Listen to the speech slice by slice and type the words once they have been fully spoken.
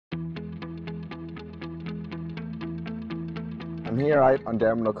I'm here out on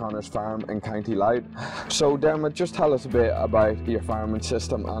Dermot O'Connor's farm in County Laois. So Dermot, just tell us a bit about your farming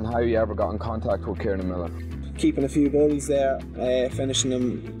system and how you ever got in contact with Kiernan Milling. Keeping a few bulls there, finishing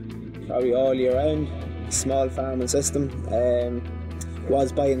them probably all year round. Small farming system.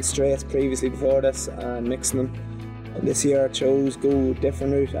 Was buying straights previously before this and mixing them. This year I chose go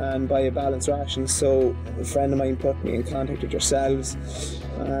different route and buy a balanced ration, so a friend of mine put me in contact with yourselves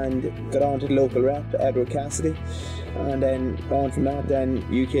and got on to the local rep, Edward-Cassidy, and then on from that then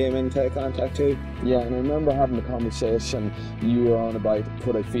you came into contact too. Yeah, and I remember having a conversation, you were on about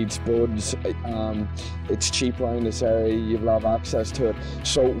put I feed spuds, it's cheap around this area, you've a lot of access to it.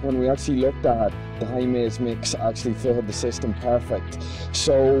 So when we actually looked at the high maize mix actually fitted the system perfect.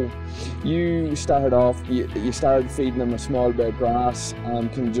 So you started off, you started feeding them a small bit of grass.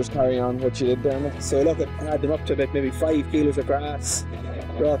 Can you just carry on what you did there, mate? So look, I had them up to about maybe 5 kilos of grass,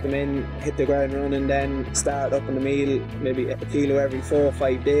 brought them in, hit the ground running, then started up on the meal, maybe a kilo every 4 or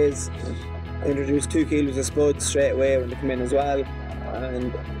 5 days. Introduced 2 kilos of spuds straight away when they come in as well,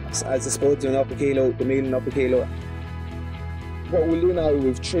 and as the spuds went up a kilo, the meal went up a kilo. What we'll do now,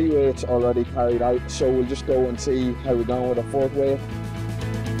 we've 3 weights already carried out, so we'll just go and see how we're going with a 4th weight.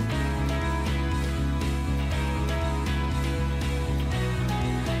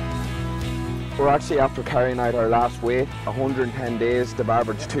 We're actually after carrying out our last weight, 110 days, the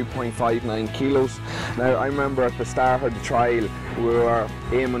average 2.59 kilos. Now I remember at the start of the trial we were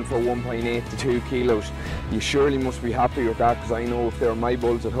aiming for 1.8 to 2 kilos. You surely must be happy with that, because I know if they were my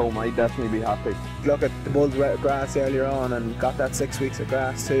bulls at home I'd definitely be happy. Look at the bulls were out of grass earlier on and got that 6 weeks of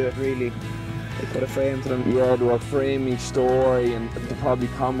grass too. It really put a frame to them. Yeah, they were framing story and they probably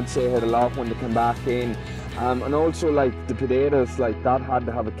compensated a lot when they came back in. And also like the potatoes, like that had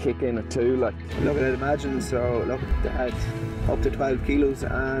to have a kick in it too. Like, look at it, imagine, so look, they had up to 12 kilos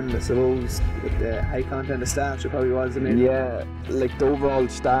and I suppose with the high content of starch it probably was. Yeah, like the overall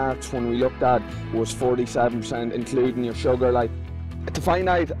starch when we looked at was 47%, including your sugar. Like, to find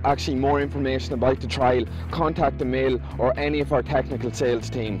out actually more information about the trial, contact the mill or any of our technical sales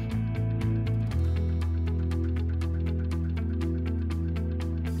team.